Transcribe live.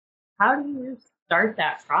how do you start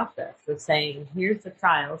that process of saying, here's the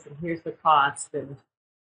trials and here's the cost and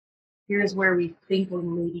here's where we think we'll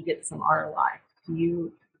maybe get some ROI? Do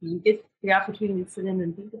you get the opportunity to sit in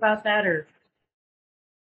and think about that, or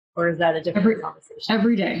is that a different conversation?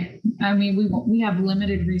 Every day. I mean, we have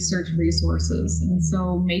limited research resources. And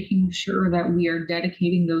so making sure that we are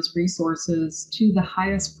dedicating those resources to the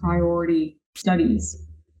highest priority studies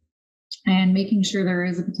and making sure there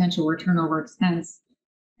is a potential return over expense.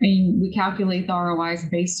 I mean, we calculate the ROIs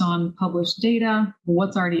based on published data,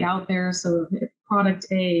 what's already out there. So if product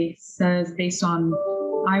A says based on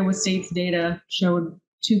Iowa State's data showed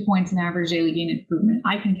 2 points in average daily gain improvement,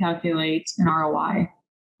 I can calculate an ROI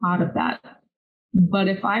out of that. But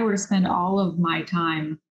if I were to spend all of my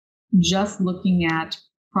time just looking at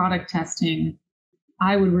product testing,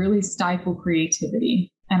 I would really stifle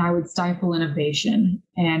creativity and I would stifle innovation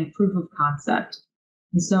and proof of concept.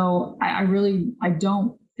 And so I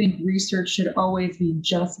don't think research should always be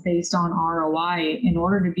just based on ROI. In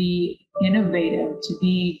order to be innovative, to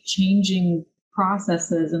be changing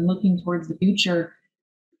processes and looking towards the future,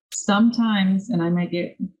 sometimes, and I might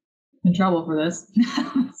get in trouble for this,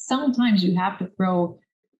 sometimes you have to throw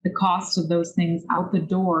the cost of those things out the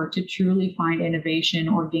door to truly find innovation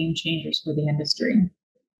or game changers for the industry.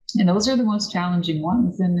 And those are the most challenging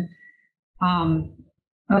ones. And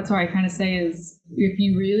that's what I kind of say is, if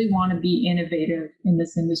you really want to be innovative in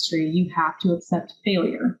this industry, you have to accept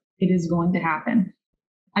failure. It is going to happen.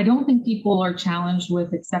 I don't think people are challenged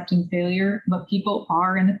with accepting failure, but people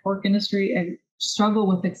are in the pork industry and struggle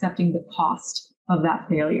with accepting the cost of that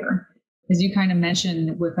failure. As you kind of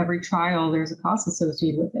mentioned, with every trial, there's a cost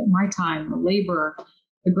associated with it. My time, the labor,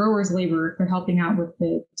 the grower's labor, if they're helping out with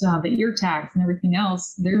the ear tags and everything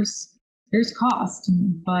else, there's cost,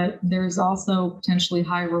 but there's also potentially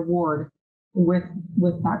high reward with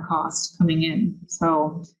that cost coming in.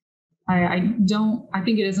 So I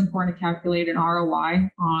think it is important to calculate an ROI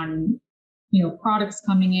on, products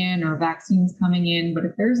coming in or vaccines coming in. But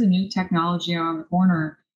if there's a new technology around the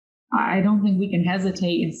corner, I don't think we can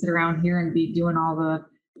hesitate and sit around here and be doing all the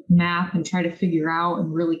math and try to figure out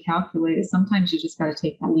and really calculate it. Sometimes you just got to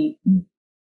take that leap.